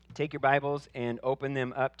Take your Bibles and open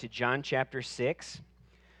them up to John chapter 6.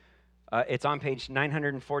 It's on page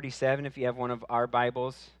 947 if you have one of our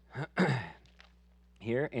Bibles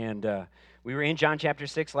here. And we were in John chapter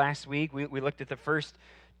 6 last week. We looked at the first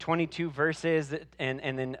 22 verses and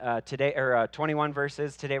then today, 21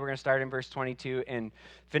 verses. Today we're going to start in verse 22 and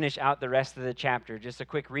finish out the rest of the chapter. Just a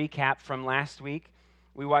quick recap from last week.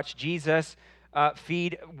 We watched Jesus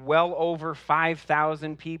feed well over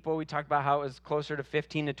 5,000 people. We talked about how it was closer to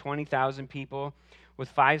 15 to 20,000 people with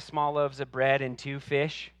 5 small loaves of bread and 2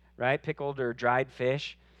 fish, right? Pickled or dried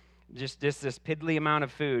fish. Just this piddly amount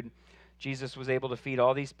of food. Jesus was able to feed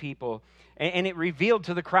all these people. And it revealed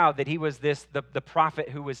to the crowd that he was the prophet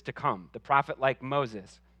who was to come, the prophet like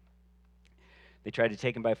Moses. They tried to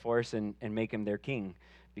take him by force and make him their king,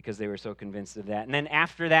 because they were so convinced of that. And then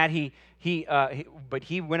after that, he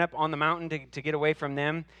went up on the mountain to get away from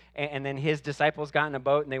them, and then his disciples got in a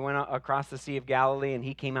boat, and they went across the Sea of Galilee, and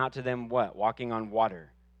he came out to them, what? Walking on water,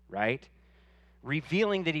 right?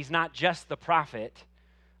 Revealing that he's not just the prophet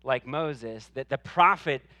like Moses, that the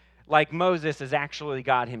prophet like Moses is actually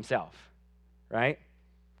God himself, right?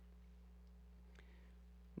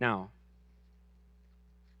 Now,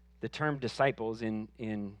 the term disciples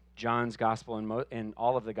in John's gospel and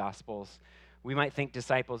all of the gospels, we might think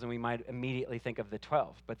disciples and we might immediately think of the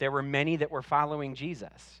 12. But there were many that were following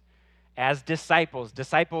Jesus as disciples.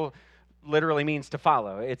 Disciple literally means to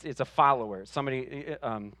follow. It's a follower, somebody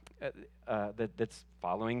that's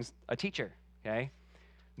following a teacher, okay?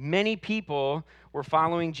 Many people were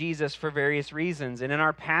following Jesus for various reasons. And in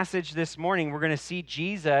our passage this morning, we're going to see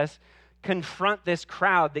Jesus confront this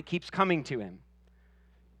crowd that keeps coming to him.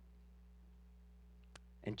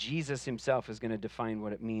 And Jesus himself is going to define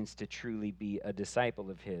what it means to truly be a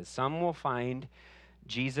disciple of his. Some will find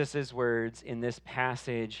Jesus' words in this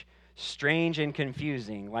passage strange and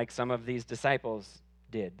confusing, like some of these disciples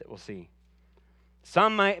did that we'll see.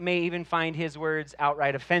 Some may even find his words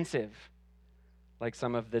outright offensive, like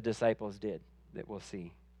some of the disciples did that we'll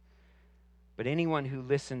see. But anyone who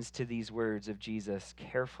listens to these words of Jesus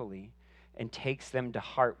carefully and takes them to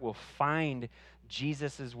heart will find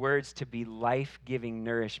Jesus' words to be life-giving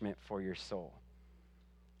nourishment for your soul.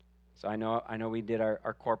 So I know we did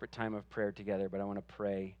our corporate time of prayer together, but I want to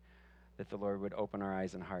pray that the Lord would open our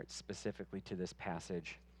eyes and hearts specifically to this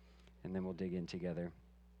passage, and then we'll dig in together.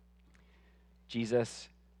 Jesus,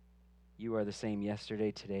 you are the same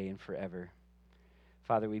yesterday, today, and forever.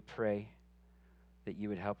 Father, we pray that you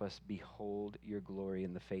would help us behold your glory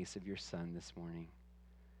in the face of your Son this morning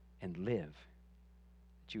and live.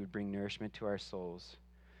 That you would bring nourishment to our souls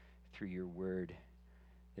through your word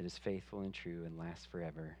that is faithful and true and lasts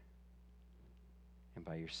forever. And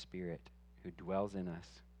by your Spirit who dwells in us.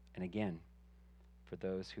 And again, for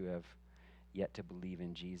those who have yet to believe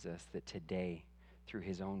in Jesus, that today, through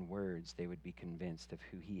his own words, they would be convinced of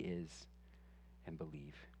who he is and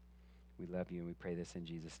believe. We love you and we pray this in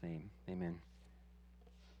Jesus' name. Amen.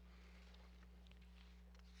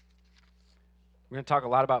 We're going to talk a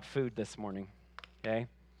lot about food this morning, okay?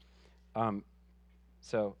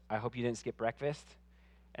 So I hope you didn't skip breakfast,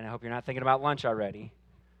 and I hope you're not thinking about lunch already.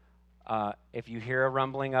 If you hear a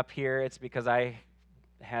rumbling up here, it's because I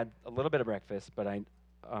had a little bit of breakfast, but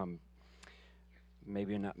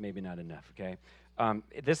maybe not enough, okay? We're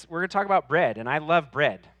going to talk about bread, and I love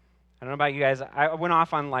bread. I don't know about you guys. I went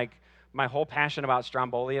off on like my whole passion about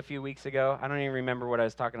Stromboli a few weeks ago. I don't even remember what I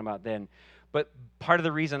was talking about then. But part of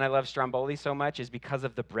the reason I love Stromboli so much is because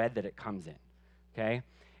of the bread that it comes in, okay?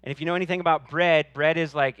 And if you know anything about bread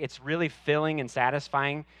is like, it's really filling and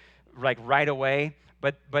satisfying, like right away.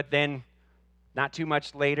 But then not too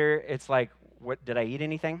much later, it's like, what, did I eat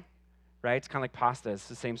anything? Right? It's kind of like pasta. It's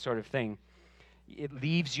the same sort of thing. It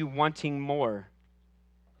leaves you wanting more.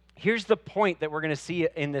 Here's the point that we're going to see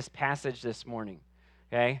in this passage this morning,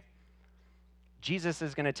 okay? Jesus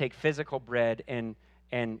is going to take physical bread and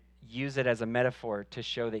use it as a metaphor to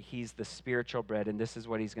show that he's the spiritual bread, and this is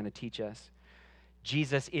what he's going to teach us.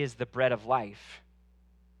 Jesus is the bread of life,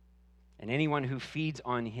 and anyone who feeds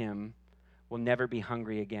on him will never be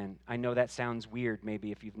hungry again. I know that sounds weird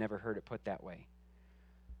maybe if you've never heard it put that way,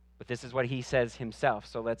 but this is what he says himself,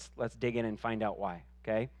 so let's dig in and find out why,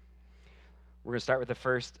 okay? We're going to start with the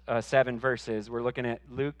first 7 verses. We're looking at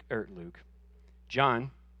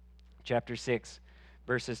John chapter 6,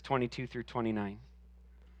 verses 22 through 29.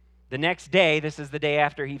 The next day, this is the day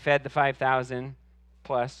after he fed the 5,000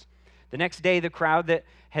 plus. The next day, the crowd that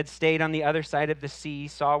had stayed on the other side of the sea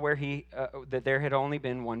saw that there had only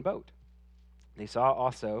been one boat. They saw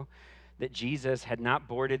also that Jesus had not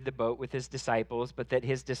boarded the boat with his disciples, but that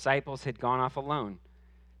his disciples had gone off alone.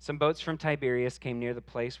 Some boats from Tiberias came near the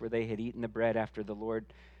place where they had eaten the bread after the Lord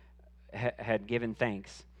had given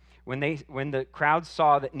thanks. When the crowd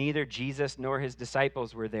saw that neither Jesus nor his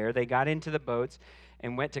disciples were there, they got into the boats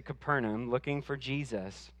and went to Capernaum looking for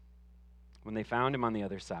Jesus. When they found him on the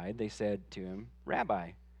other side, they said to him,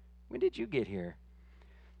 "Rabbi, when did you get here?"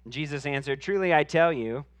 Jesus answered, "Truly I tell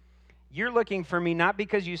you, you're looking for me not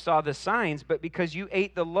because you saw the signs, but because you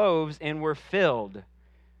ate the loaves and were filled.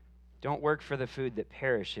 Don't work for the food that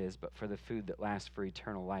perishes, but for the food that lasts for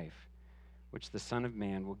eternal life, which the Son of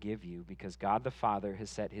Man will give you, because God the Father has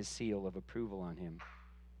set his seal of approval on him."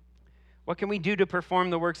 "What can we do to perform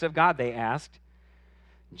the works of God?" they asked.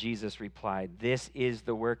 Jesus replied, "This is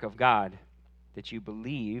the work of God, that you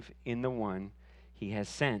believe in the one he has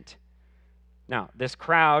sent." Now, this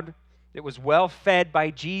crowd that was well fed by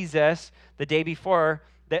Jesus the day before,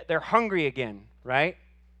 they're hungry again, right?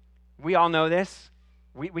 We all know this.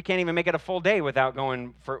 We can't even make it a full day without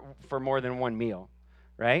going for more than one meal,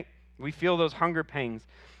 right? We feel those hunger pangs.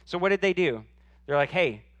 So what did they do? They're like,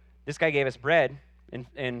 "Hey, this guy gave us bread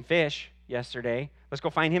and fish yesterday. Let's go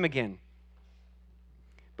find him again."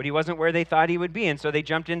 But he wasn't where they thought he would be. And so they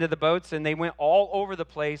jumped into the boats and they went all over the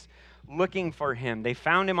place looking for him. They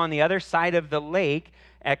found him on the other side of the lake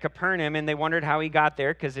at Capernaum, and they wondered how he got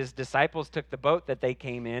there because his disciples took the boat that they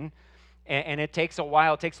came in. And it takes a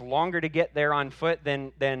while. It takes longer to get there on foot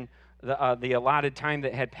than the allotted time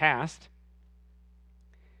that had passed.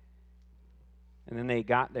 And then they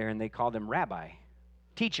got there and they called him Rabbi,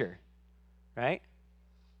 teacher, right?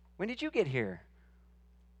 "When did you get here?"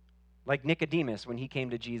 Like Nicodemus when he came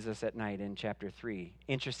to Jesus at night in chapter 3,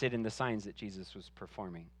 interested in the signs that Jesus was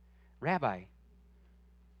performing. "Rabbi."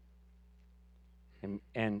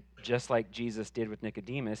 And just like Jesus did with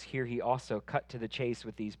Nicodemus, here he also cut to the chase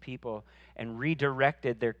with these people and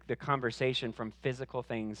redirected the conversation from physical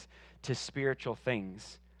things to spiritual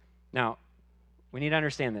things. Now, we need to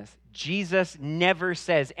understand this. Jesus never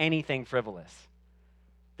says anything frivolous.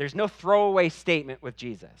 There's no throwaway statement with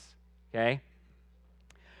Jesus, okay?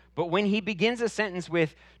 But when he begins a sentence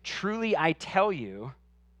with, "Truly I tell you,"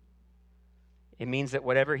 it means that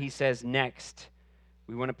whatever he says next,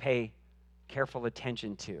 we want to pay careful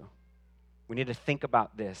attention to. We need to think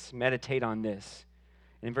about this, meditate on this.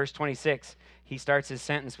 And in verse 26, he starts his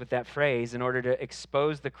sentence with that phrase in order to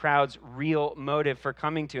expose the crowd's real motive for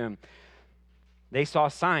coming to him. They saw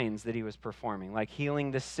signs that he was performing, like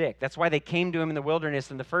healing the sick. That's why they came to him in the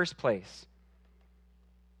wilderness in the first place.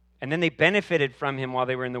 And then they benefited from him while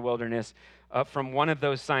they were in the wilderness from one of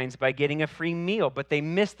those signs by getting a free meal. But they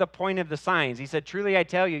missed the point of the signs. He said, "Truly I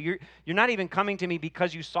tell you, you're not even coming to me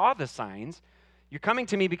because you saw the signs. You're coming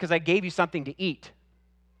to me because I gave you something to eat."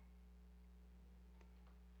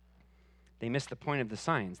 They missed the point of the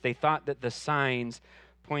signs. They thought that the signs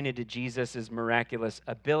pointed to Jesus' miraculous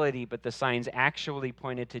ability, but the signs actually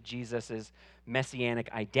pointed to Jesus'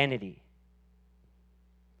 messianic identity.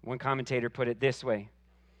 One commentator put it this way.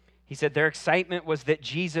 He said their excitement was that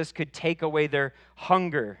Jesus could take away their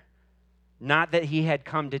hunger, not that he had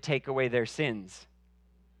come to take away their sins.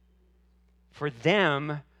 For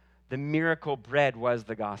them, the miracle bread was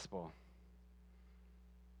the gospel.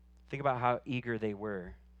 Think about how eager they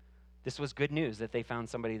were. This was good news that they found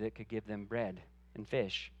somebody that could give them bread and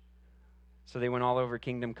fish. So they went all over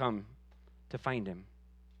Kingdom Come to find him.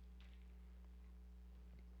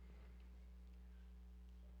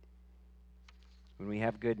 When we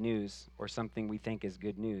have good news or something we think is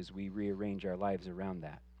good news, we rearrange our lives around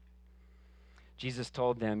that. Jesus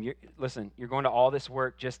told them, listen, you're going to all this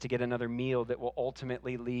work just to get another meal that will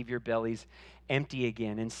ultimately leave your bellies empty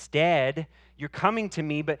again. Instead, you're coming to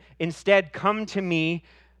me, but instead come to me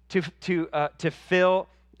to fill,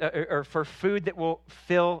 or for food that will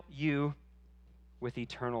fill you with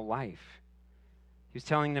eternal life. He was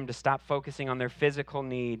telling them to stop focusing on their physical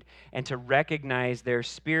need and to recognize their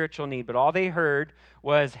spiritual need. But all they heard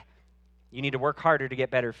was, you need to work harder to get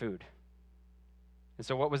better food. And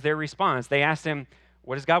so what was their response? They asked him,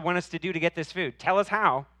 what does God want us to do to get this food? Tell us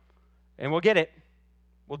how, and we'll get it.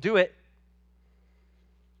 We'll do it.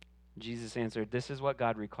 Jesus answered, this is what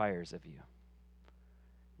God requires of you,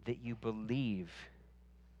 that you believe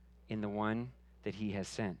in the one that he has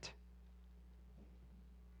sent.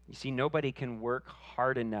 You see, nobody can work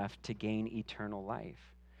hard enough to gain eternal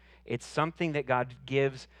life. It's something that God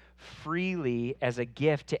gives freely as a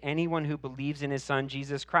gift to anyone who believes in his son,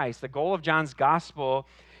 Jesus Christ. The goal of John's gospel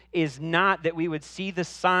is not that we would see the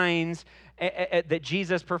signs that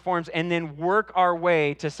Jesus performs and then work our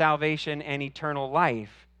way to salvation and eternal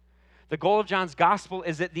life. The goal of John's gospel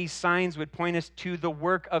is that these signs would point us to the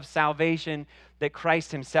work of salvation that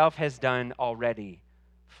Christ himself has done already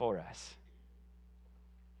for us.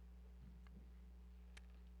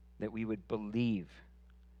 That we would believe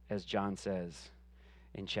as John says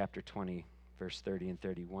in chapter 20, verse 30 and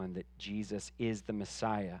 31, that Jesus is the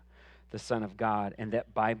Messiah, the Son of God, and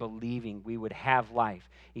that by believing we would have life,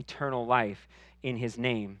 eternal life in his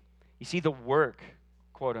name. You see, the work,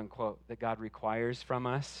 quote unquote, that God requires from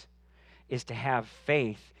us is to have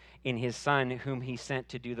faith in his Son, whom he sent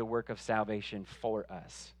to do the work of salvation for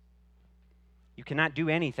us. You cannot do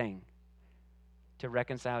anything to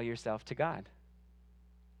reconcile yourself to God.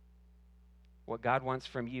 What God wants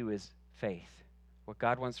from you is faith. What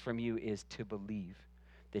God wants from you is to believe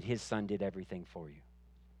that his Son did everything for you.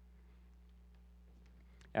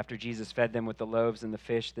 After Jesus fed them with the loaves and the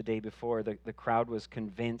fish the day before, the crowd was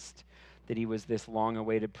convinced that he was this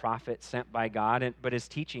long-awaited prophet sent by God. But his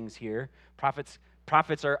teachings here, prophets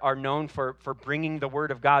are known for bringing the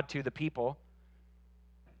word of God to the people.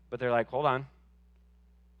 But they're like, hold on.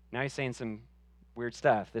 Now he's saying some weird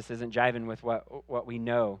stuff. This isn't jiving with what we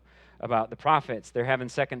know about the prophets. They're having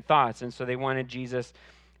second thoughts, and so they wanted Jesus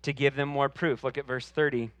to give them more proof. Look at verse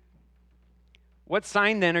 30. What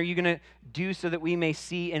sign then are you going to do so that we may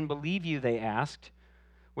see and believe you, they asked.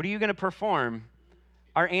 What are you going to perform?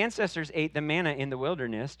 Our ancestors ate the manna in the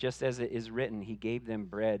wilderness, just as it is written, he gave them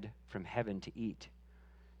bread from heaven to eat.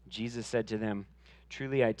 Jesus said to them,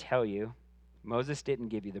 truly I tell you, Moses didn't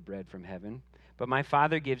give you the bread from heaven, but my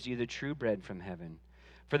Father gives you the true bread from heaven.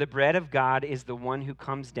 For the bread of God is the one who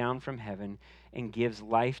comes down from heaven and gives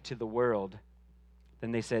life to the world.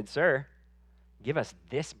 Then they said, sir, give us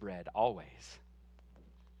this bread always.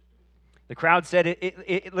 The crowd said,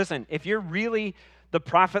 listen, if you're really the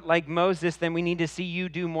prophet like Moses, then we need to see you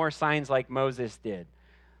do more signs like Moses did.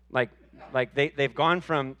 Like they've gone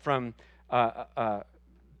from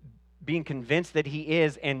being convinced that he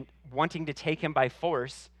is and wanting to take him by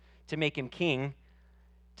force to make him king,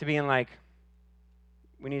 to being like,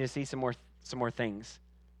 we need to see some more things.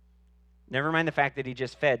 Never mind the fact that he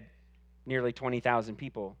just fed nearly 20,000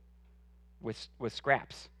 people with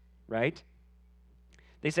scraps, right?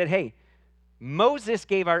 They said, hey, Moses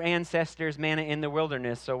gave our ancestors manna in the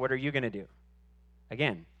wilderness, so what are you going to do?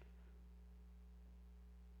 Again,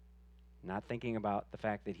 not thinking about the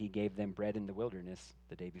fact that he gave them bread in the wilderness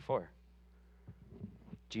the day before.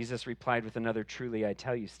 Jesus replied with another truly I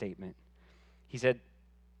tell you statement. He said,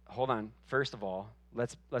 hold on, first of all,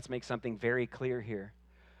 let's make something very clear here.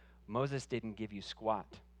 Moses didn't give you squat.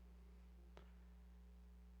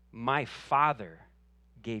 My Father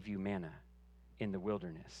gave you manna in the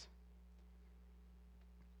wilderness.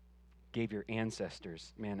 Gave your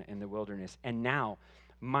ancestors manna in the wilderness. And now,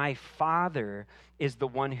 my Father is the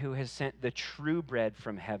one who has sent the true bread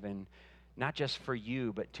from heaven, not just for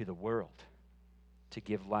you, but to the world, to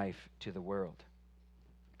give life to the world.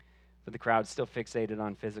 But the crowd's still fixated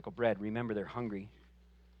on physical bread. Remember, they're hungry.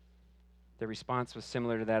 Their response was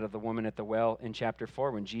similar to that of the woman at the well in chapter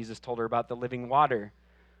 4 when Jesus told her about the living water.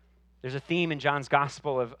 There's a theme in John's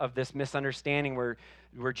gospel of this misunderstanding where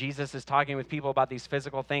Jesus is talking with people about these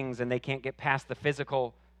physical things and they can't get past the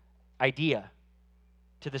physical idea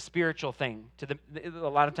to the spiritual thing. A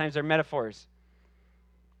lot of times they're metaphors.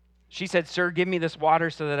 She said, sir, give me this water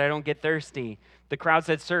so that I don't get thirsty. The crowd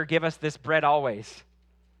said, sir, give us this bread always.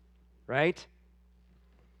 Right?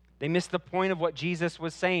 They missed the point of what Jesus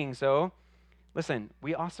was saying. So, listen,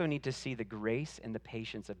 we also need to see the grace and the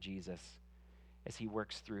patience of Jesus as he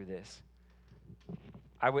works through this.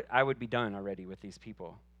 I would be done already with these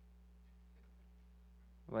people.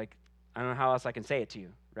 Like, I don't know how else I can say it to you,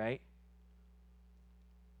 right?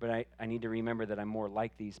 But I need to remember that I'm more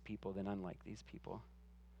like these people than unlike these people.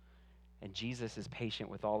 And Jesus is patient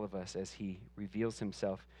with all of us as he reveals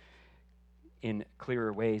himself in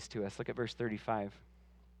clearer ways to us. Look at verse 35.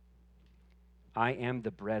 I am the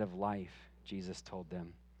bread of life, Jesus told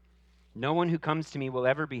them. No one who comes to me will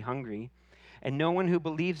ever be hungry, and no one who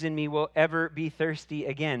believes in me will ever be thirsty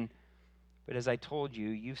again. But as I told you,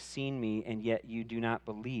 you've seen me, and yet you do not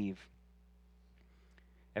believe.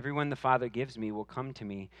 Everyone the Father gives me will come to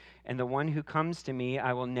me, and the one who comes to me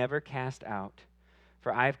I will never cast out.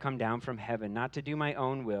 For I have come down from heaven, not to do my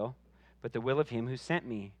own will, but the will of him who sent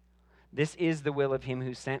me. This is the will of him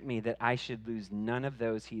who sent me, that I should lose none of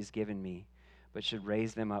those he has given me, but should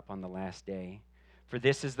raise them up on the last day. For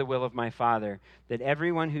this is the will of my Father, that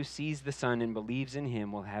everyone who sees the Son and believes in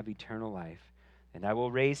him will have eternal life, and I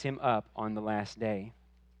will raise him up on the last day.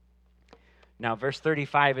 Now, verse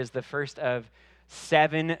 35 is the first of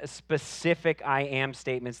 7 specific I am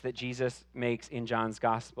statements that Jesus makes in John's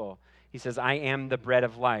gospel. He says, I am the bread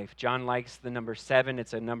of life. John likes the number 7.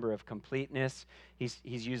 It's a number of completeness. He's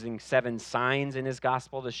using 7 signs in his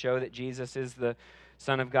gospel to show that Jesus is the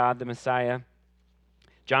Son of God, the Messiah.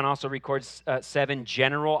 John also records 7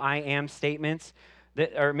 general I am statements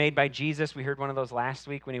that are made by Jesus. We heard one of those last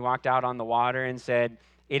week when he walked out on the water and said,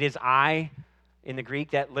 "It is I." In the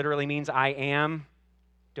Greek, that literally means I am.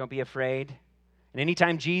 Don't be afraid. And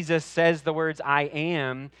anytime Jesus says the words I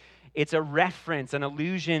am, it's a reference, an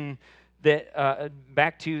allusion that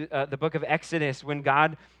back to the book of Exodus when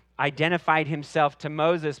God identified himself to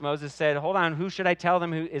Moses. Moses said, hold on, who should I tell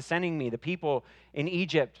them who is sending me? The people in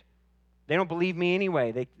Egypt. They don't believe me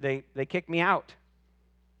anyway. They kicked me out.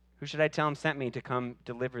 Who should I tell them sent me to come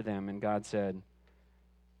deliver them? And God said,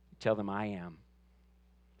 tell them I am.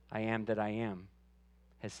 I am that I am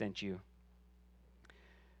has sent you.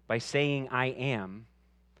 By saying I am,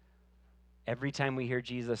 every time we hear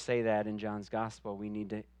Jesus say that in John's gospel, we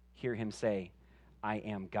need to hear him say, I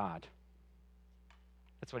am God.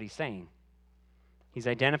 That's what he's saying. He's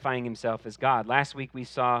identifying himself as God. Last week we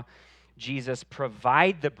saw Jesus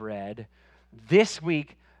provide the bread. This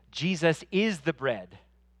week, Jesus is the bread.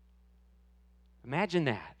 Imagine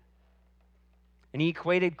that. And he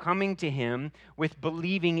equated coming to him with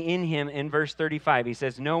believing in him in verse 35. He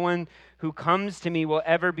says, no one who comes to me will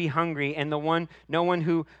ever be hungry, and no one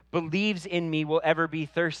who believes in me will ever be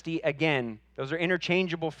thirsty again. Those are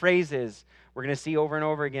interchangeable phrases we're going to see over and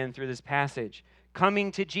over again through this passage.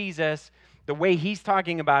 Coming to Jesus, the way he's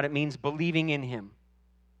talking about it, means believing in him.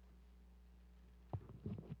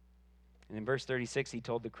 And in verse 36, he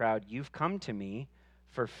told the crowd, you've come to me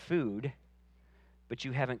for food, but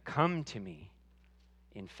you haven't come to me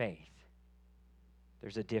in faith.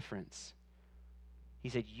 There's a difference. He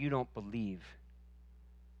said, you don't believe,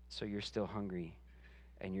 so you're still hungry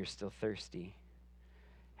and you're still thirsty.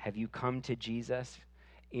 Have you come to Jesus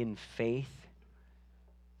in faith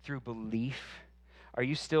through belief? Are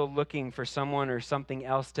you still looking for someone or something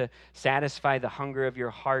else to satisfy the hunger of your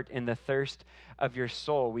heart and the thirst of your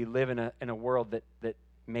soul? We live in a world that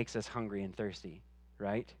makes us hungry and thirsty,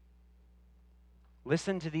 right?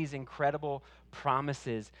 Listen to these incredible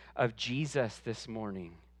promises of Jesus this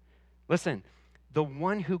morning. Listen, the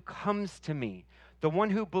one who comes to me, the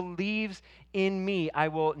one who believes in me, I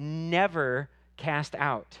will never cast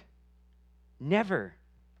out. Never.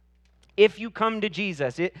 If you come to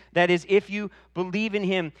Jesus, that is, if you believe in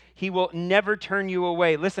him, he will never turn you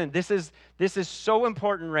away. Listen, this is so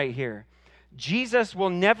important right here. Jesus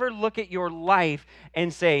will never look at your life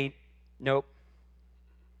and say, nope,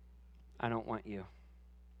 I don't want you.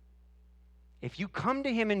 If you come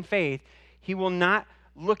to him in faith, he will not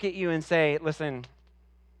look at you and say, listen,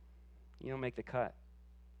 you don't make the cut.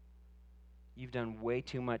 You've done way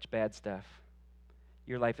too much bad stuff.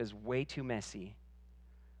 Your life is way too messy.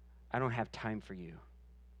 I don't have time for you.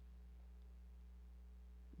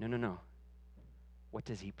 No. What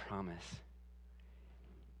does he promise?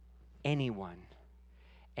 Anyone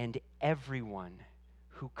and everyone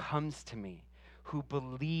who comes to me, who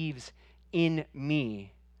believes in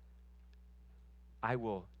me, I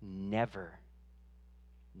will never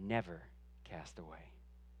cast away.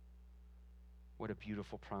 What a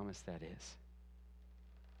beautiful promise that is.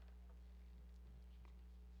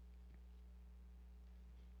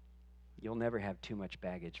 You'll never have too much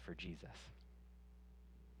baggage for Jesus.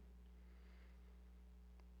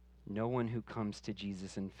 No one who comes to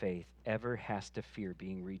Jesus in faith ever has to fear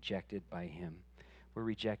being rejected by him. We're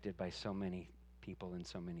rejected by so many people and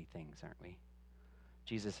so many things, aren't we?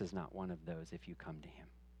 Jesus is not one of those if you come to him.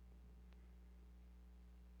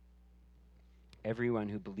 Everyone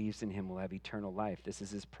who believes in him will have eternal life. This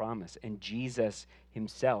is his promise. And Jesus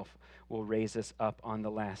himself will raise us up on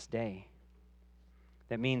the last day.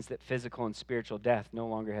 That means that physical and spiritual death no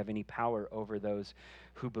longer have any power over those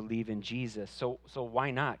who believe in Jesus. So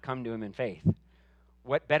why not come to him in faith?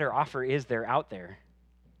 What better offer is there out there?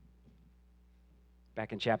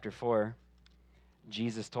 Back in chapter 4,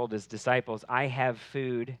 Jesus told his disciples, I have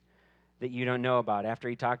food that you don't know about. After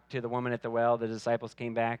he talked to the woman at the well, the disciples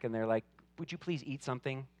came back and they're like, would you please eat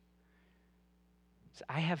something? So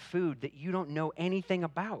I have food that you don't know anything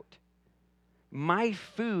about. My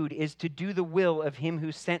food is to do the will of him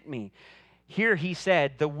who sent me. Here he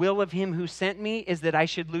said, the will of him who sent me is that I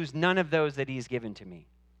should lose none of those that he's given to me.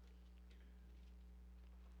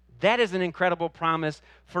 That is an incredible promise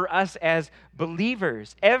for us as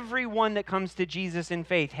believers. Everyone that comes to Jesus in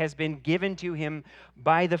faith has been given to him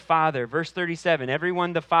by the Father. Verse 37,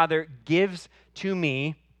 everyone the Father gives to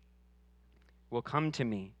me will come to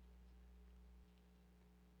me.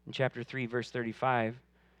 In chapter 3, verse 35,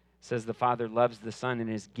 says the Father loves the Son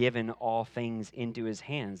and has given all things into his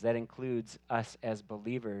hands. That includes us as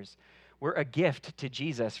believers. We're a gift to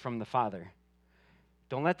Jesus from the Father.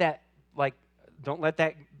 Don't let that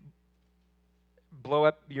blow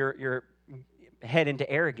up your head into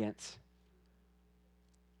arrogance.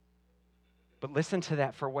 But listen to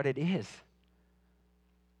that for what it is.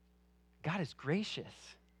 God is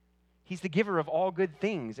gracious. He's the giver of all good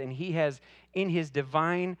things, and he has, in his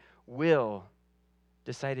divine will,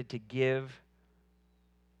 decided to give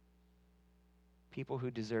people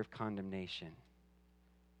who deserve condemnation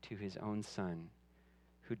to his own Son,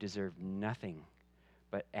 who deserved nothing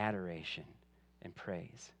but adoration and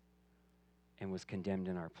praise, and was condemned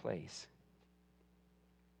in our place.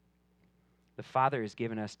 The Father has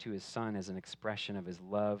given us to his Son as an expression of his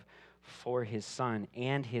love for his Son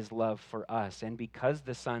and his love for us. And because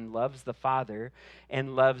the Son loves the Father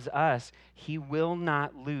and loves us, he will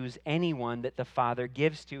not lose anyone that the Father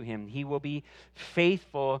gives to him. He will be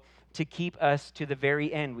faithful to keep us to the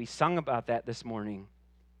very end. We sung about that this morning.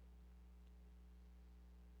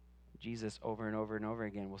 Jesus, over and over and over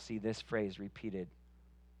again, will see this phrase repeated: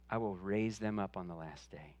 I will raise them up on the last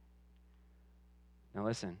day. Now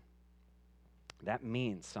listen, that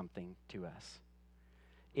means something to us.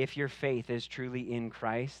 If your faith is truly in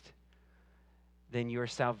Christ, then your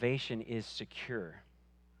salvation is secure.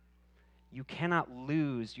 You cannot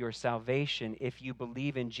lose your salvation if you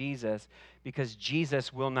believe in Jesus, because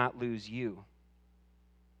Jesus will not lose you.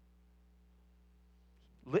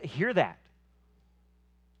 Hear that.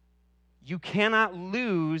 You cannot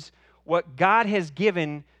lose what God has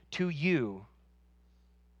given to you,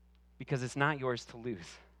 because it's not yours to lose.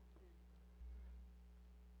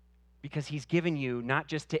 Because he's given you not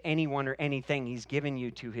just to anyone or anything, he's given you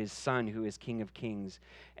to his Son, who is King of Kings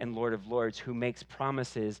and Lord of Lords, who makes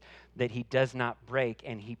promises that he does not break.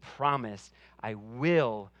 And he promised, I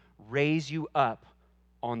will raise you up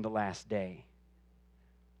on the last day.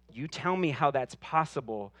 You tell me how that's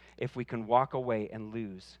possible if we can walk away and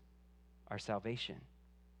lose our salvation.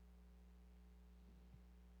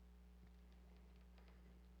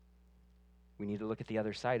 We need to look at the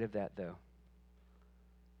other side of that, though.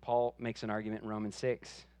 Paul makes an argument in Romans 6.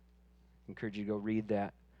 I encourage you to go read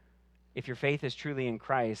that. If your faith is truly in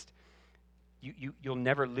Christ, you'll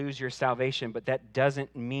never lose your salvation, but that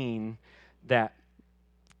doesn't mean that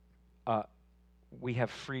we have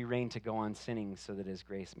free reign to go on sinning so that his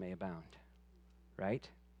grace may abound, right?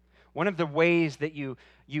 One of the ways that you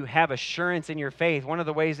have assurance in your faith, one of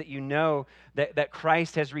the ways that you know that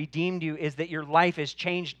Christ has redeemed you, is that your life is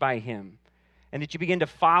changed by him. And that you begin to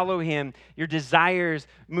follow him, your desires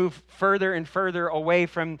move further and further away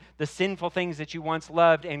from the sinful things that you once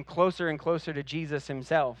loved and closer to Jesus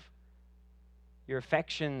himself. Your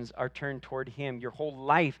affections are turned toward him. Your whole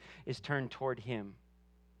life is turned toward him.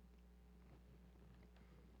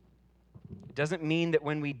 It doesn't mean that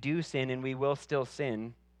when we do sin, and we will still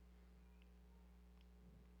sin,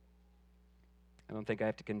 I don't think I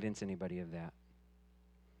have to convince anybody of that.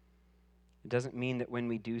 It doesn't mean that when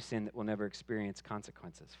we do sin that we'll never experience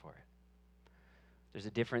consequences for it. There's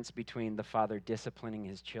a difference between the Father disciplining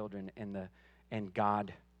his children and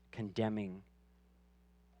God condemning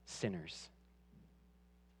sinners.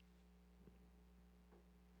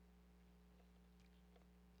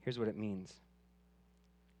 Here's what it means.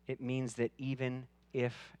 It means that even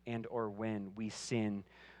if and or when we sin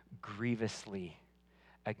grievously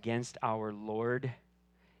against our Lord,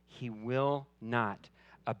 he will not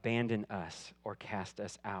abandon us or cast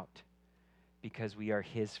us out, because we are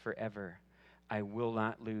his forever. I will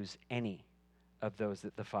not lose any of those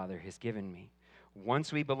that the Father has given me.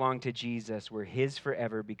 Once we belong to Jesus, we're his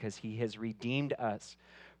forever because he has redeemed us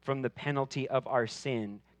from the penalty of our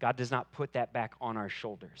sin. God does not put that back on our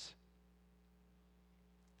shoulders.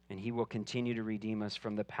 And he will continue to redeem us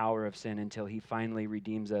from the power of sin until he finally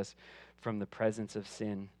redeems us from the presence of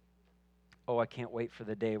sin. Oh, I can't wait for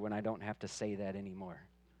the day when I don't have to say that anymore,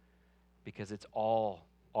 because it's all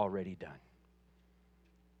already done.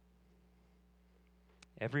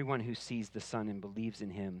 Everyone who sees the Son and believes in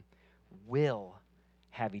him will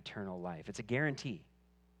have eternal life. It's a guarantee.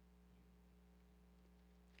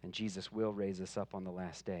 And Jesus will raise us up on the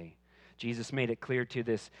last day. Jesus made it clear to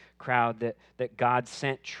this crowd that God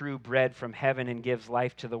sent true bread from heaven and gives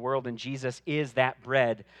life to the world, and Jesus is that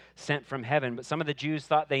bread sent from heaven. But some of the Jews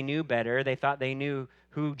thought they knew better. They thought they knew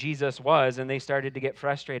who Jesus was, and they started to get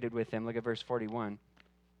frustrated with him. Look at verse 41.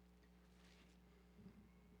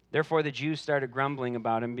 Therefore the Jews started grumbling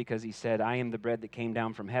about him because he said, I am the bread that came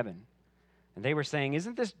down from heaven. And they were saying,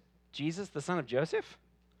 isn't this Jesus, the son of Joseph,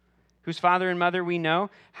 whose father and mother we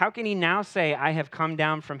know? How can he now say, I have come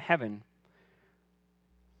down from heaven?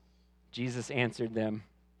 Jesus answered them,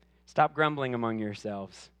 stop grumbling among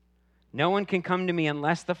yourselves. No one can come to me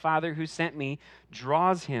unless the Father who sent me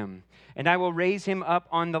draws him, and I will raise him up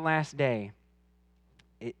on the last day.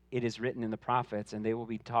 It is written in the prophets, and they will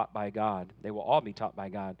be taught by God. They will all be taught by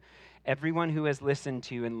God. Everyone who has listened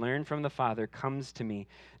to and learned from the Father comes to me.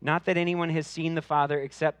 Not that anyone has seen the Father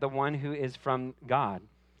except the one who is from God.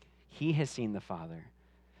 He has seen the Father.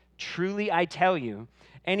 Truly I tell you,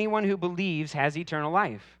 anyone who believes has eternal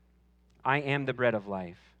life. I am the bread of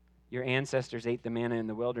life. Your ancestors ate the manna in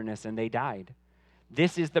the wilderness and they died.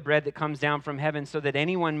 This is the bread that comes down from heaven so that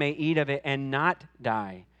anyone may eat of it and not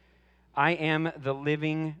die. I am the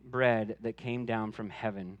living bread that came down from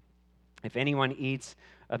heaven. If anyone eats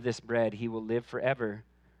of this bread, he will live forever.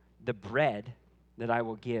 The bread that I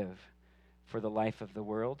will give for the life of the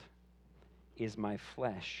world is my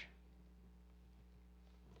flesh.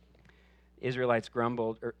 Israelites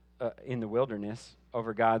grumbled in the wilderness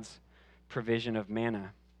over God's provision of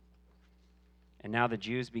manna. And now the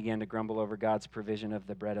Jews began to grumble over God's provision of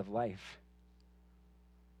the bread of life.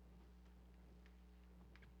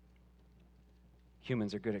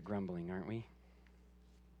 Humans are good at grumbling, aren't we?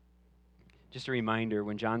 Just a reminder,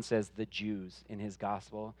 when John says the Jews in his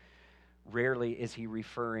gospel, rarely is he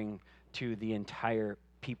referring to the entire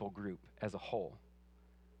people group as a whole.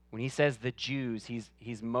 When he says the Jews,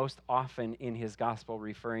 he's most often in his gospel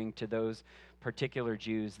referring to those particular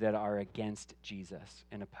Jews that are against Jesus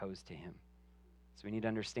and opposed to him. So we need to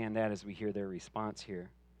understand that as we hear their response here.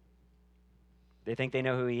 They think they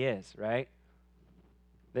know who he is, right?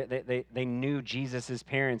 They knew Jesus'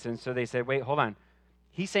 parents, and so they said, wait, hold on.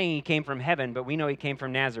 He's saying he came from heaven, but we know he came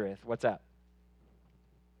from Nazareth. What's up?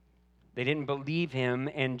 They didn't believe him,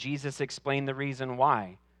 and Jesus explained the reason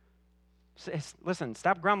why. Listen,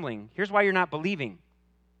 stop grumbling. Here's why you're not believing.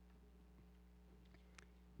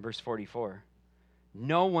 Verse 44.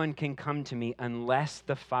 No one can come to me unless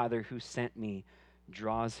the Father who sent me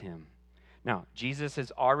draws him. Now, Jesus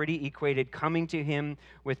has already equated coming to him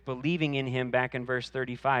with believing in him back in verse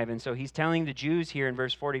 35. And so he's telling the Jews here in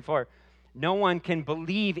verse 44, no one can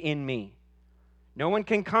believe in me. No one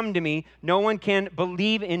can come to me. No one can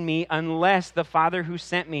believe in me unless the Father who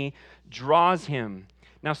sent me draws him.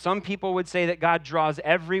 Now, some people would say that God draws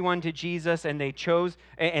everyone to Jesus and they choose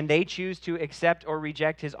to accept or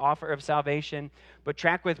reject his offer of salvation. But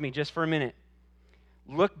track with me just for a minute.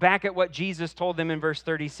 Look back at what Jesus told them in verse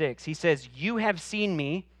 36. He says, you have seen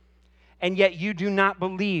me, and yet you do not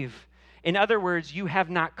believe. In other words, you have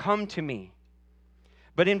not come to me.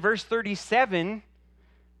 But in verse 37,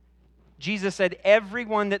 Jesus said,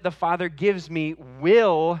 everyone that the Father gives me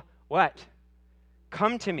will, what?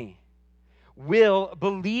 Come to me. Will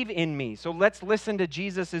believe in me. So let's listen to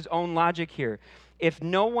Jesus' own logic here. If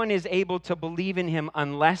no one is able to believe in him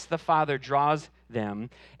unless the Father draws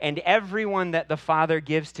them, and everyone that the Father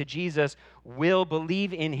gives to Jesus will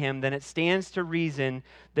believe in him, then it stands to reason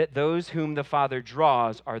that those whom the Father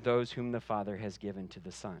draws are those whom the Father has given to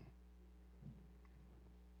the Son.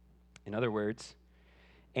 In other words,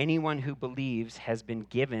 anyone who believes has been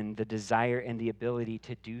given the desire and the ability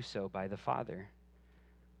to do so by the Father.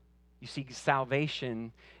 You see,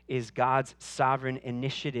 salvation is God's sovereign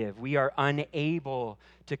initiative. We are unable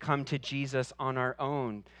to come to Jesus on our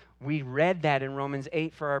own. We read that in Romans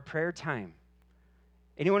 8 for our prayer time.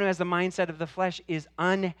 Anyone who has the mindset of the flesh is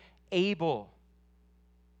unable.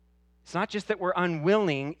 It's not just that we're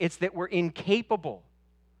unwilling, it's that we're incapable.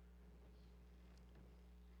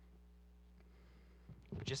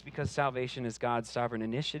 But just because salvation is God's sovereign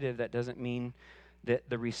initiative, that doesn't mean that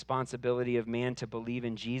the responsibility of man to believe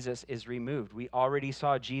in Jesus is removed. We already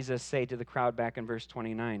saw Jesus say to the crowd back in verse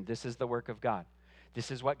 29, this is the work of God.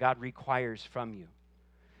 This is what God requires from you,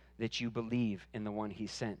 that you believe in the one he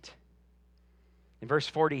sent. In verse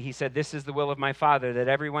 40, he said, this is the will of my Father, that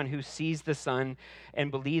everyone who sees the Son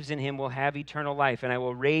and believes in him will have eternal life, and I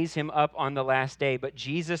will raise him up on the last day. But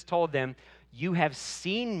Jesus told them, you have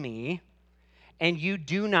seen me, and you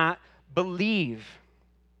do not believe.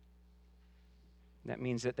 That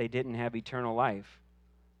means that they didn't have eternal life.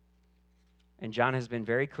 And John has been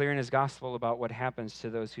very clear in his gospel about what happens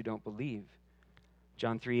to those who don't believe.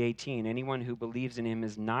 John 3:18, anyone who believes in him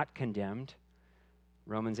is not condemned.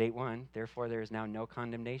 Romans 8:1, therefore there is now no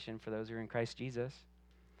condemnation for those who are in Christ Jesus.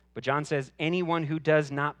 But John says anyone who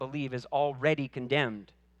does not believe is already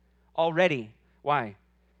condemned. Already. Why?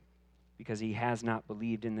 Because he has not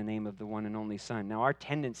believed in the name of the one and only Son. Now our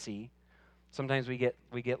tendency, sometimes we get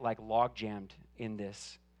like log jammed in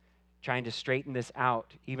this, trying to straighten this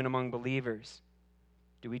out, even among believers.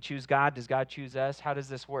 Do we choose God? Does God choose us? How does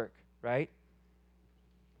this work, right?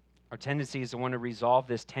 Our tendency is to want to resolve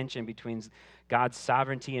this tension between God's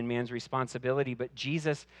sovereignty and man's responsibility, but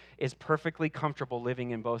Jesus is perfectly comfortable living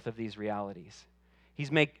in both of these realities.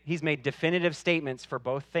 He's made definitive statements for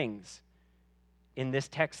both things in this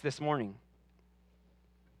text this morning.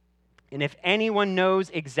 And if anyone knows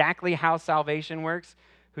exactly how salvation works,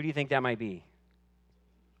 Who do you think that might be?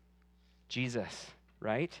 Jesus,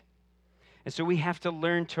 right? And so we have to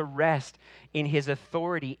learn to rest in his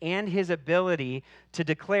authority and his ability to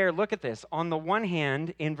declare, look at this, on the one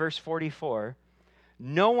hand, in verse 44,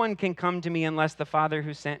 no one can come to me unless the Father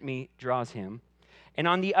who sent me draws him. And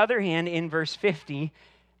on the other hand, in verse 50,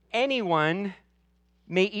 anyone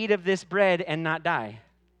may eat of this bread and not die.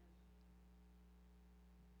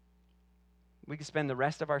 We could spend the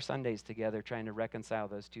rest of our Sundays together trying to reconcile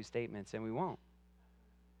those two statements, and we won't.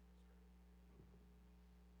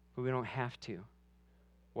 But we don't have to.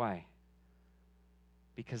 Why?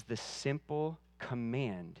 Because the simple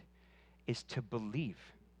command is to believe.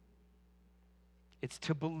 It's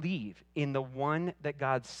to believe in the one that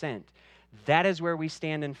God sent. That is where we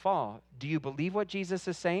stand and fall. Do you believe what Jesus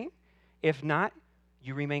is saying? If not,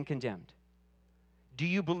 you remain condemned. Do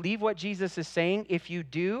you believe what Jesus is saying? If you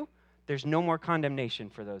do, there's no more condemnation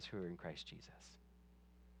for those who are in Christ Jesus.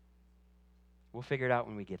 We'll figure it out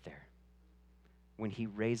when we get there, when he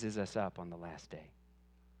raises us up on the last day.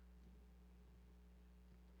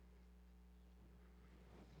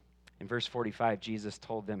 In verse 45, Jesus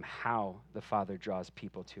told them how the Father draws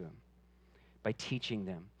people to him, by teaching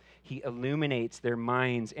them. He illuminates their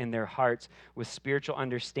minds and their hearts with spiritual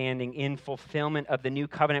understanding in fulfillment of the new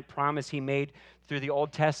covenant promise he made through the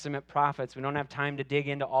Old Testament prophets. We don't have time to dig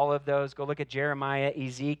into all of those. Go look at Jeremiah,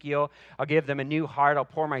 Ezekiel. I'll give them a new heart. I'll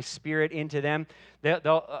pour my spirit into them.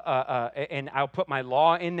 And I'll put my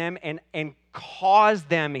law in them and cause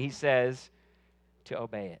them, he says, to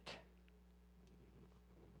obey it.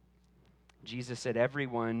 Jesus said,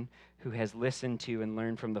 everyone who has listened to and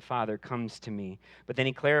learned from the Father comes to me. But then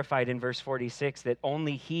he clarified in verse 46 that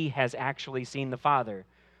only he has actually seen the Father.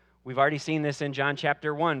 We've already seen this in John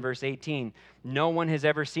chapter 1, verse 18. No one has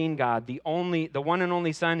ever seen God. The one and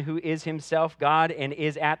only Son who is himself God and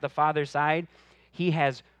is at the Father's side, he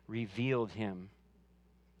has revealed him.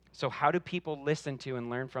 So how do people listen to and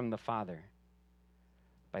learn from the Father?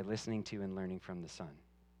 By listening to and learning from the Son.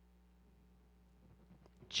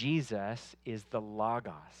 Jesus is the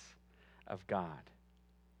Logos of God.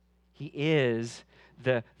 He is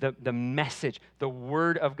the message, the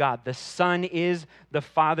Word of God. The Son is the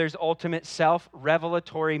Father's ultimate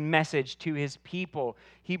self-revelatory message to his people.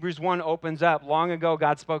 Hebrews 1 opens up. Long ago,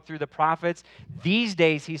 God spoke through the prophets. These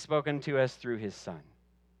days, he's spoken to us through his Son.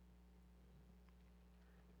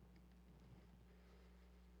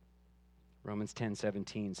 Romans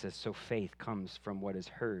 10:17 says, so faith comes from what is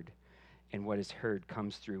heard, and what is heard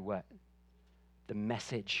comes through what? The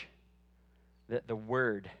message, the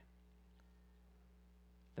word,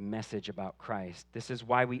 the message about Christ. This is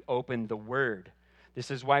why we open the Word. This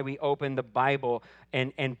is why we open the Bible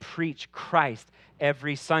and preach Christ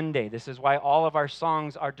every Sunday. This is why all of our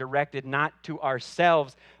songs are directed not to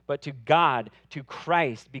ourselves, but to God, to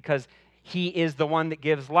Christ, because he is the one that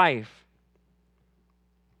gives life.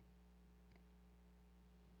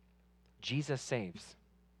 Jesus saves.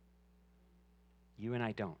 You and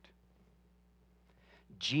I don't.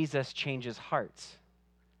 Jesus changes hearts.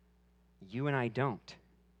 You and I don't.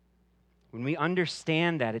 When we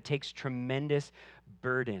understand that, it takes tremendous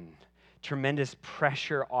burden, tremendous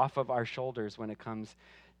pressure off of our shoulders when it comes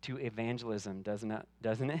to evangelism, doesn't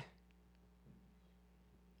it?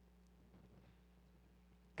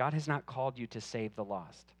 God has not called you to save the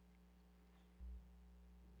lost.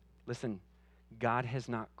 Listen, God has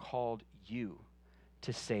not called you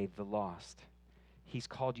to save the lost. He's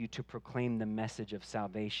called you to proclaim the message of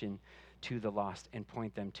salvation to the lost and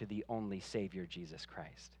point them to the only Savior, Jesus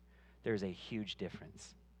Christ. There's a huge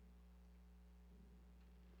difference.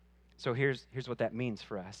 So here's what that means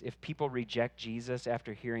for us. If people reject Jesus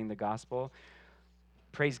after hearing the gospel,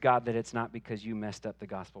 praise God that it's not because you messed up the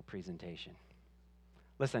gospel presentation.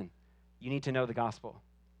 Listen, you need to know the gospel.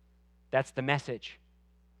 That's the message.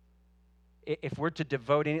 If we're to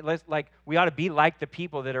devote any, we ought to be like the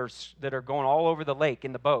people that are going all over the lake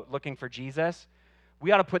in the boat looking for Jesus.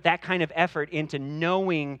 We ought to put that kind of effort into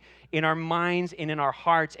knowing in our minds and in our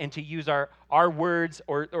hearts, and to use our words,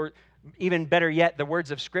 or even better yet, the words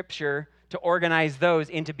of Scripture, to organize those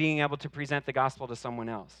into being able to present the gospel to someone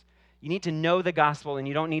else. You need to know the gospel, and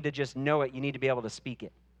you don't need to just know it. You need to be able to speak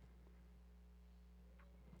it.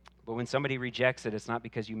 But when somebody rejects it, it's not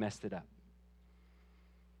because you messed it up.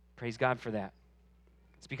 Praise God for that.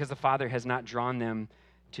 It's because the Father has not drawn them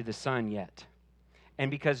to the Son yet.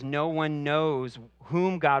 And because no one knows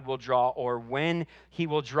whom God will draw or when he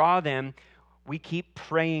will draw them, we keep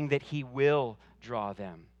praying that he will draw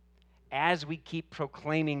them as we keep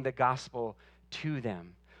proclaiming the gospel to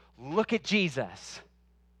them. Look at Jesus.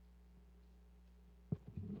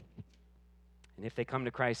 And if they come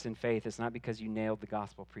to Christ in faith, it's not because you nailed the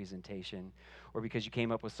gospel presentation or because you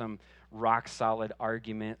came up with some rock-solid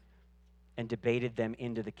argument and debated them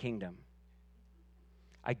into the kingdom.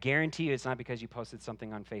 I guarantee you it's not because you posted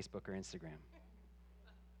something on Facebook or Instagram.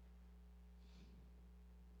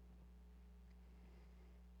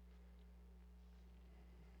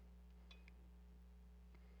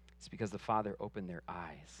 It's because the Father opened their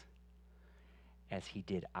eyes as he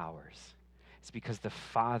did ours. It's because the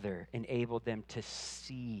Father enabled them to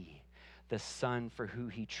see the Son for who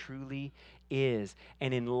he truly is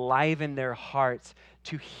and enliven their hearts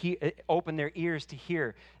to hear, open their ears to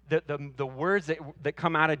hear the words that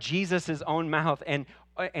come out of Jesus' own mouth and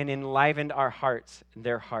enlivened our hearts,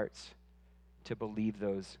 their hearts, to believe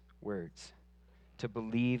those words, to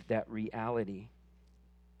believe that reality.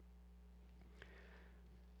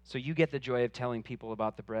 So you get the joy of telling people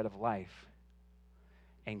about the bread of life,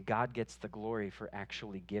 and God gets the glory for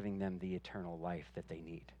actually giving them the eternal life that they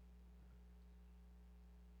need.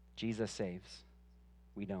 Jesus saves.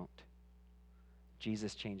 We don't.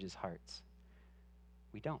 Jesus changes hearts.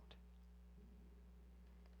 We don't.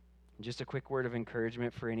 And just a quick word of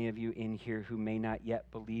encouragement for any of you in here who may not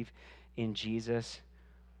yet believe in Jesus,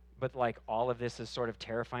 but like all of this is sort of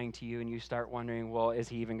terrifying to you and you start wondering, well, is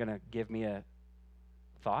he even going to give me a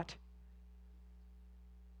thought?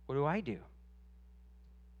 What do I do?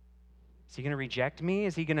 Is he going to reject me?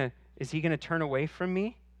 Is he going to turn away from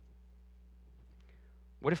me?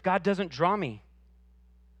 What if God doesn't draw me?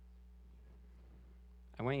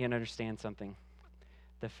 I want you to understand something.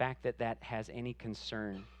 The fact that that has any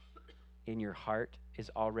concern in your heart is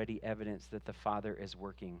already evidence that the Father is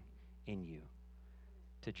working in you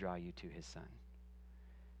to draw you to his Son.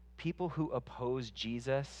 People who oppose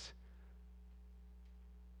Jesus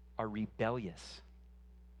are rebellious.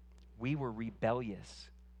 We were rebellious.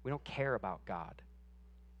 We don't care about God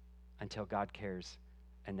until God cares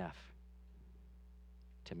enough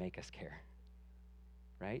to make us care,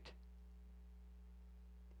 right?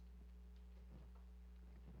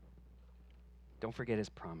 Don't forget his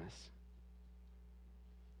promise.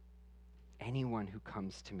 Anyone who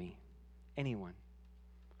comes to me, anyone,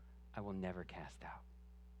 I will never cast out.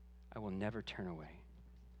 I will never turn away.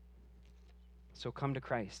 So come to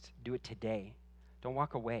Christ. Do it today. Don't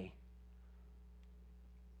walk away.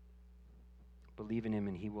 Believe in him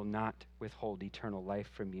and he will not withhold eternal life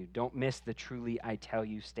from you. Don't miss the truly I tell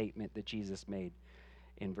you statement that Jesus made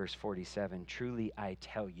in verse 47. Truly I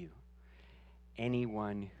tell you,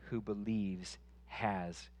 anyone who believes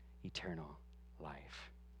has eternal life.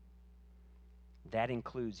 That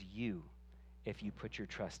includes you if you put your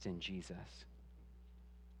trust in Jesus.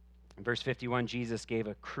 In verse 51, Jesus gave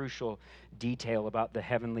a crucial detail about the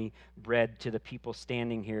heavenly bread to the people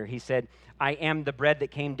standing here. He said, I am the bread that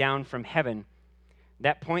came down from heaven.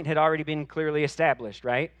 That point had already been clearly established,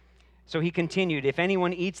 right? So he continued, if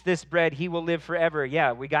anyone eats this bread, he will live forever.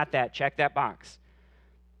 Yeah, we got that. Check that box.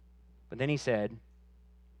 But then he said,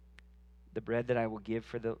 the bread that I will give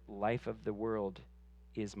for the life of the world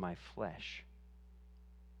is my flesh.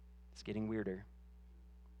 It's getting weirder,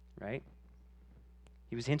 right?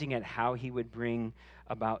 He was hinting at how he would bring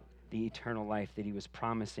about the eternal life that he was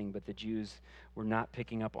promising, but the Jews were not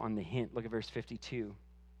picking up on the hint. Look at verse 52.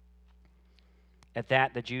 At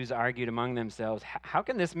that, the Jews argued among themselves, how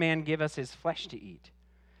can this man give us his flesh to eat?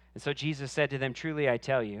 And so Jesus said to them, truly I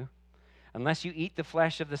tell you, unless you eat the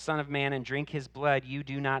flesh of the Son of Man and drink his blood, you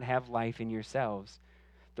do not have life in yourselves.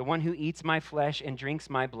 The one who eats my flesh and drinks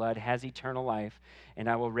my blood has eternal life, and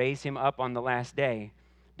I will raise him up on the last day.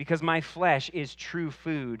 Because my flesh is true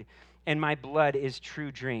food, and my blood is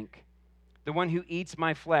true drink. The one who eats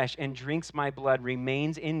my flesh and drinks my blood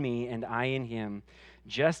remains in me, and I in him.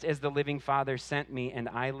 Just as the living Father sent me, and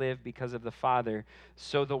I live because of the Father,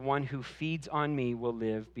 so the one who feeds on me will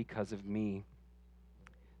live because of me.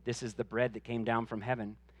 This is the bread that came down from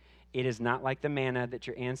heaven. It is not like the manna that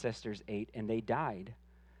your ancestors ate, and they died.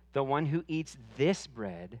 The one who eats this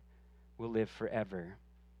bread will live forever.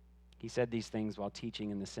 He said these things while teaching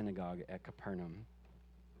in the synagogue at Capernaum.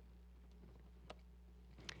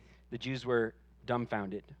 The Jews were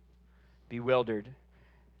dumbfounded, bewildered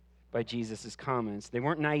by Jesus' comments. They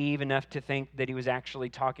weren't naive enough to think that he was actually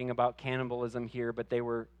talking about cannibalism here, but they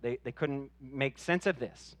couldn't make sense of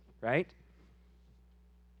this, right?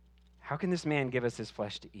 How can this man give us his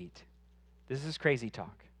flesh to eat? This is crazy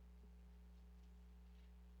talk.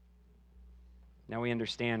 Now we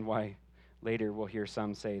understand why later we'll hear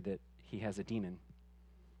some say that he has a demon,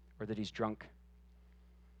 or that he's drunk,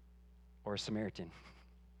 or a Samaritan.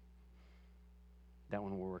 That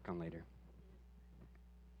one we'll work on later.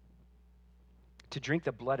 To drink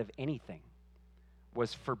the blood of anything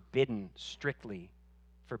was forbidden, strictly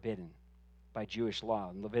forbidden by Jewish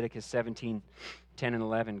law. In Leviticus 17, 10 and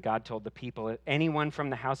 11, God told the people, anyone from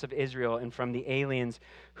the house of Israel and from the aliens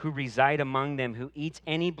who reside among them who eats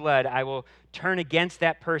any blood, I will turn against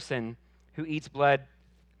that person who eats blood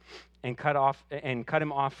and cut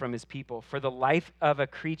him off from his people. For the life of a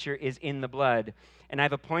creature is in the blood, and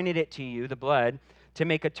I've appointed it to you, the blood, to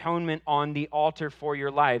make atonement on the altar for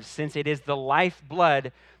your lives, since it is the life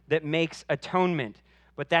blood that makes atonement.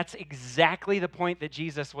 But that's exactly the point that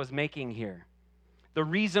Jesus was making here. The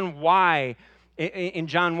reason why in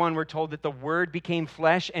John 1 we're told that the Word became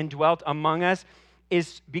flesh and dwelt among us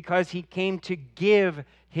is because he came to give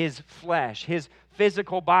his flesh, his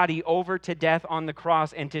physical body, over to death on the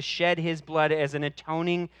cross and to shed his blood as an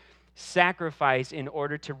atoning sacrifice in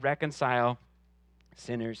order to reconcile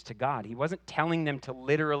sinners to God. He wasn't telling them to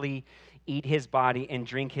literally eat his body and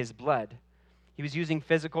drink his blood. He was using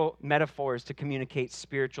physical metaphors to communicate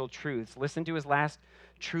spiritual truths. Listen to his last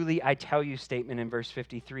 "truly I tell you" statement in verse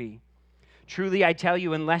 53. Truly I tell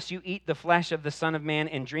you, unless you eat the flesh of the Son of Man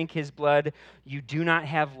and drink his blood, you do not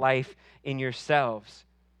have life in yourselves.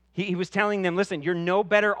 He was telling them, listen, you're no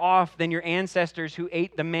better off than your ancestors who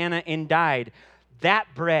ate the manna and died. That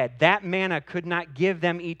bread, that manna could not give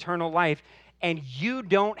them eternal life, and you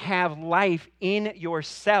don't have life in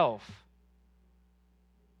yourself.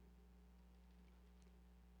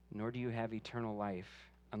 Nor do you have eternal life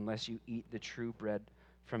unless you eat the true bread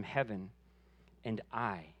from heaven, and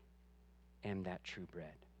I am that true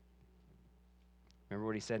bread. Remember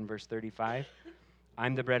what he said in verse 35?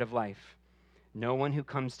 I'm the bread of life. No one who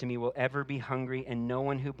comes to me will ever be hungry, and no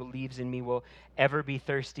one who believes in me will ever be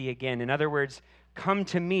thirsty again. In other words, come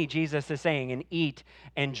to me, Jesus is saying, and eat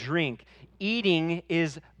and drink. Eating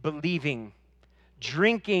is believing.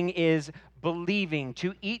 Drinking is believing.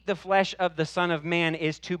 To eat the flesh of the Son of Man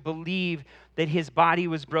is to believe that his body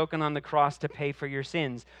was broken on the cross to pay for your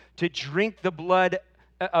sins. To drink the blood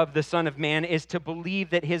of the Son of Man is to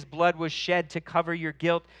believe that his blood was shed to cover your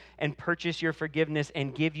guilt and purchase your forgiveness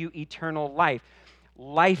and give you eternal life.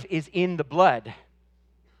 Life is in the blood.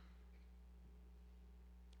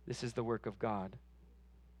 This is the work of God,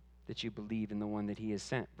 that you believe in the one that he has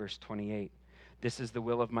sent. Verse 28. This is the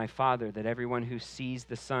will of my Father, that everyone who sees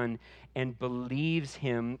the Son and believes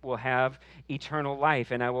him will have eternal life,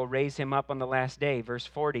 and I will raise him up on the last day. Verse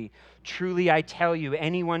 40, truly I tell you,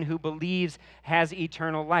 anyone who believes has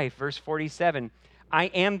eternal life. Verse 47, I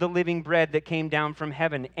am the living bread that came down from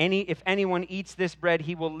heaven. If anyone eats this bread,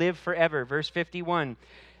 he will live forever. Verse 51,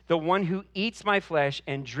 the one who eats my flesh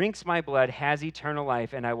and drinks my blood has eternal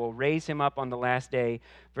life, and I will raise him up on the last day.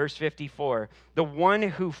 Verse 54, the one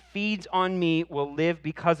who feeds on me will live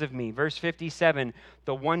because of me. Verse 57,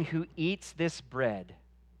 the one who eats this bread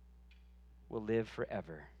will live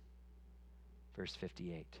forever. Verse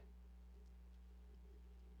 58,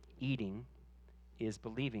 eating is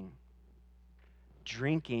believing.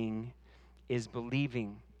 Drinking is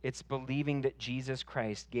believing. It's believing that Jesus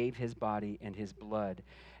Christ gave his body and his blood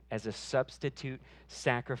as a substitute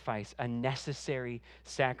sacrifice, a necessary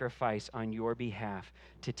sacrifice on your behalf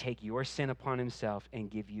to take your sin upon himself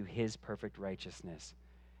and give you his perfect righteousness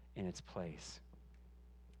in its place.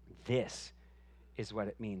 This is what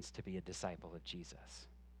it means to be a disciple of Jesus.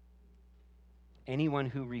 Anyone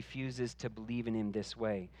who refuses to believe in him this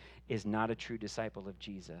way is not a true disciple of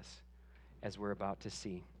Jesus, as we're about to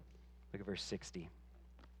see. Look at verse 60.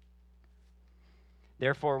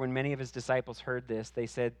 Therefore, when many of his disciples heard this, they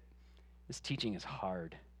said, this teaching is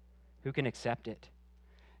hard. Who can accept it?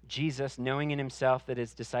 Jesus, knowing in himself that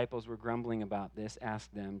his disciples were grumbling about this,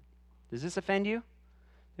 asked them, does this offend you?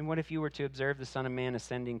 Then what if you were to observe the Son of Man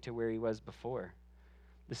ascending to where he was before?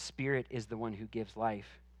 The Spirit is the one who gives life.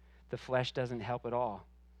 The flesh doesn't help at all.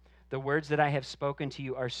 The words that I have spoken to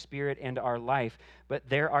you are spirit and are life, but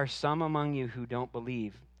there are some among you who don't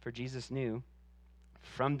believe. For Jesus knew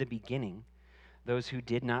from the beginning those who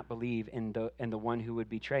did not believe in the one who would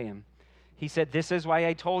betray him. He said, this is why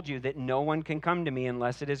I told you that no one can come to me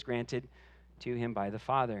unless it is granted to him by the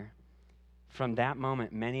Father. From that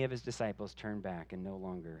moment, many of his disciples turned back and no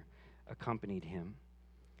longer accompanied him.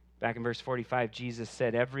 Back in verse 45, Jesus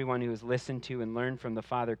said, everyone who has listened to and learned from the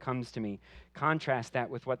Father comes to me. Contrast that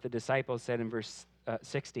with what the disciples said in verse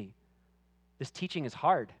 60. This teaching is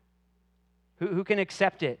hard. Who can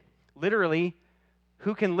accept it? Literally,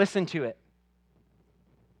 who can listen to it?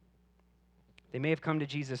 They may have come to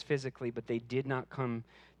Jesus physically, but they did not come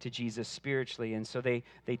to Jesus spiritually. And so they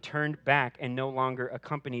turned back and no longer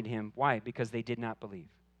accompanied him. Why? Because they did not believe.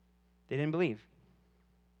 They didn't believe.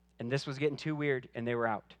 And this was getting too weird, and they were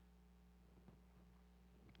out.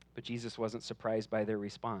 But Jesus wasn't surprised by their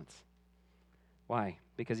response. Why?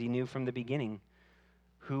 Because he knew from the beginning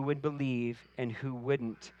who would believe and who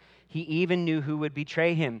wouldn't. He even knew who would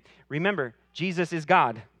betray him. Remember, Jesus is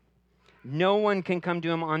God. No one can come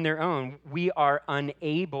to him on their own. We are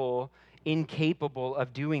unable, incapable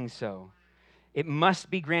of doing so. It must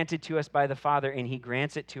be granted to us by the Father, and he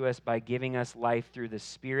grants it to us by giving us life through the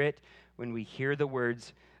Spirit when we hear the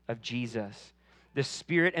words of Jesus. The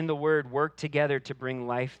Spirit and the Word work together to bring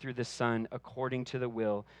life through the Son according to the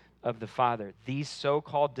will of the Father. These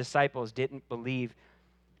so-called disciples didn't believe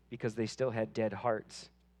because they still had dead hearts.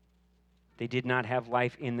 They did not have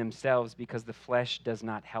life in themselves because the flesh does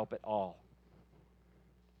not help at all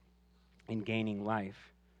in gaining life.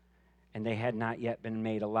 And they had not yet been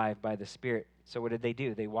made alive by the Spirit. So what did they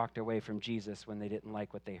do? They walked away from Jesus when they didn't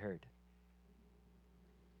like what they heard.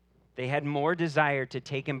 They had more desire to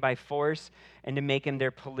take him by force and to make him their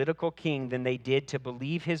political king than they did to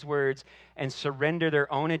believe his words and surrender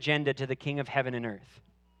their own agenda to the King of heaven and earth.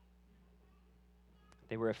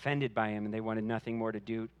 They were offended by him and they wanted nothing more to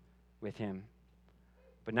do with him.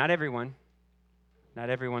 But not everyone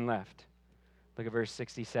left. Look at verse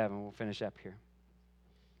 67. We'll finish up here.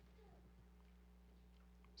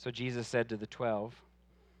 So Jesus said to the 12,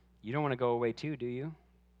 "You don't want to go away too, do you?"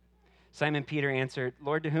 Simon Peter answered,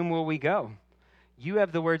 "Lord, to whom will we go? You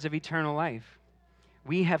have the words of eternal life.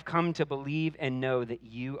 We have come to believe and know that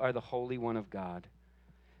you are the Holy One of God."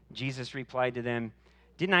 Jesus replied to them,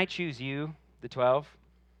 "Didn't I choose you, the 12?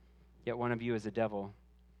 Yet one of you is a devil."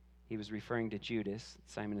 He was referring to Judas,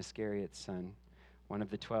 Simon Iscariot's son, one of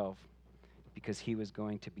the 12, because he was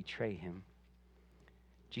going to betray him.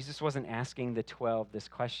 Jesus wasn't asking the 12 this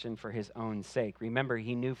question for his own sake. Remember,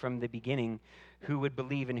 he knew from the beginning who would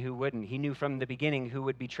believe and who wouldn't. He knew from the beginning who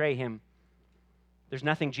would betray him. There's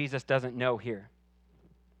nothing Jesus doesn't know here.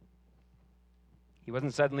 He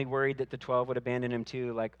wasn't suddenly worried that the 12 would abandon him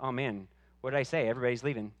too, like, oh man, what did I say? Everybody's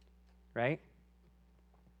leaving, right?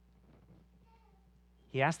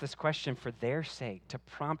 He asked this question for their sake, to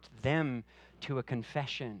prompt them to a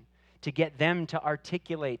confession, to get them to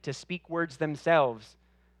articulate, to speak words themselves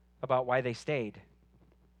about why they stayed,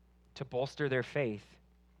 to bolster their faith.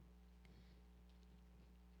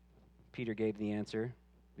 Peter gave the answer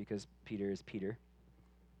because Peter is Peter.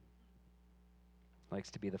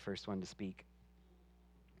 Likes to be the first one to speak.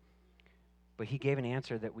 But he gave an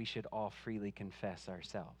answer that we should all freely confess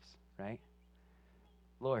ourselves, right?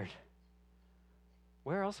 Lord,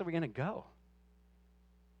 where else are we going to go?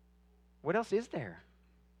 What else is there?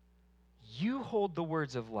 You hold the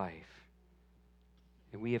words of life.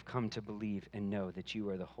 And we have come to believe and know that you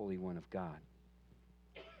are the Holy One of God.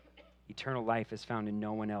 Eternal life is found in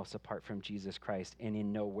no one else apart from Jesus Christ and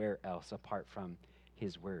in nowhere else apart from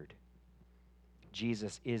his word.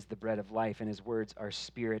 Jesus is the bread of life and his words are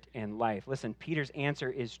spirit and life. Listen, Peter's answer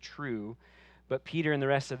is true, but Peter and the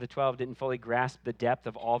rest of the 12 didn't fully grasp the depth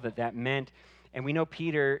of all that meant. And we know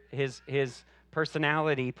Peter, his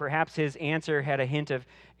personality, perhaps his answer had a hint of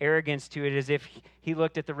arrogance to it, as if he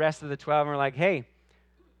looked at the rest of the 12 and were like, hey,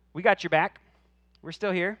 we got your back. We're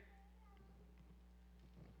still here.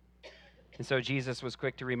 And so Jesus was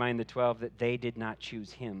quick to remind the 12 that they did not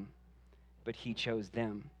choose him, but he chose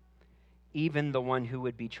them, even the one who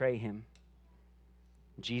would betray him.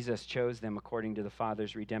 Jesus chose them according to the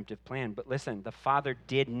Father's redemptive plan. But listen, the Father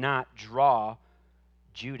did not draw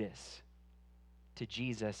Judas to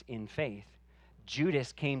Jesus in faith.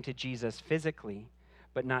 Judas came to Jesus physically,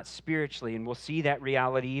 but not spiritually. And we'll see that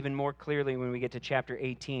reality even more clearly when we get to chapter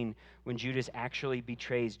 18, when Judas actually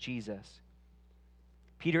betrays Jesus.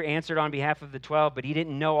 Peter answered on behalf of the 12, but he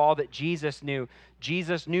didn't know all that Jesus knew.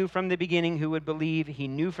 Jesus knew from the beginning who would believe. He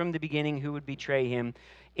knew from the beginning who would betray him.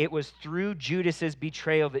 It was through Judas's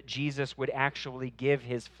betrayal that Jesus would actually give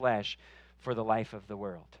his flesh for the life of the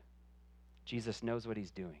world. Jesus knows what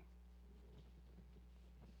he's doing.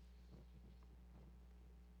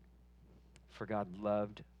 For God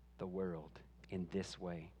loved the world in this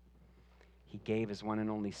way. He gave his one and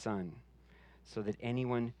only Son so that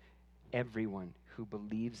everyone who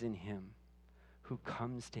believes in him, who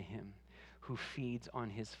comes to him, who feeds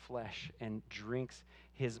on his flesh and drinks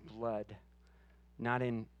his blood, not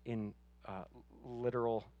in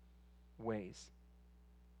literal ways,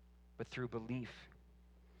 but through belief.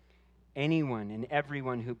 Anyone and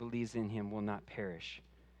everyone who believes in him will not perish,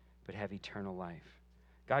 but have eternal life.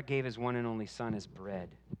 God gave his one and only Son as bread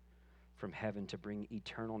from heaven to bring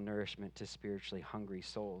eternal nourishment to spiritually hungry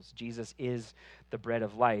souls. Jesus is the bread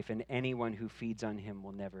of life, and anyone who feeds on him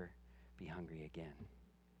will never be hungry again.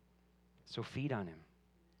 So feed on him.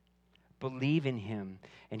 Believe in him,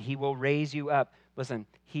 and he will raise you up. Listen,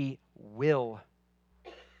 he will,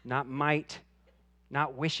 not might,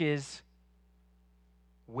 not wishes,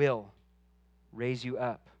 will raise you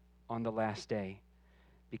up on the last day,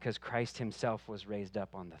 because Christ himself was raised up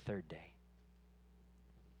on the third day.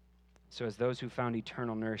 So as those who found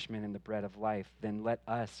eternal nourishment in the bread of life, then let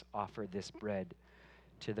us offer this bread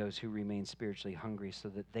to those who remain spiritually hungry, so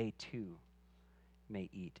that they too may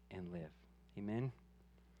eat and live. Amen?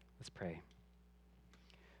 Let's pray.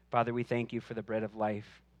 Father, we thank you for the bread of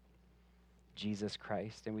life, Jesus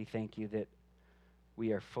Christ, and we thank you that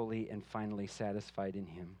we are fully and finally satisfied in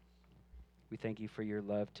him. We thank you for your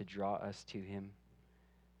love to draw us to him,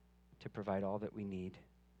 to provide all that we need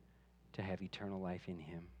to have eternal life in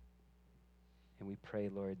him. And we pray,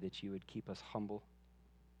 Lord, that you would keep us humble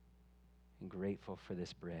and grateful for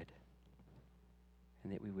this bread,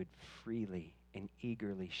 and that we would freely and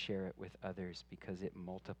eagerly share it with others, because it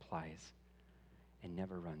multiplies and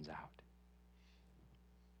never runs out.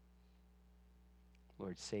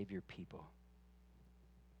 Lord, save your people.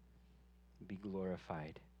 Be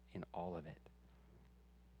glorified in all of it.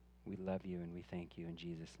 We love you and we thank you in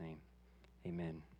Jesus' name. Amen.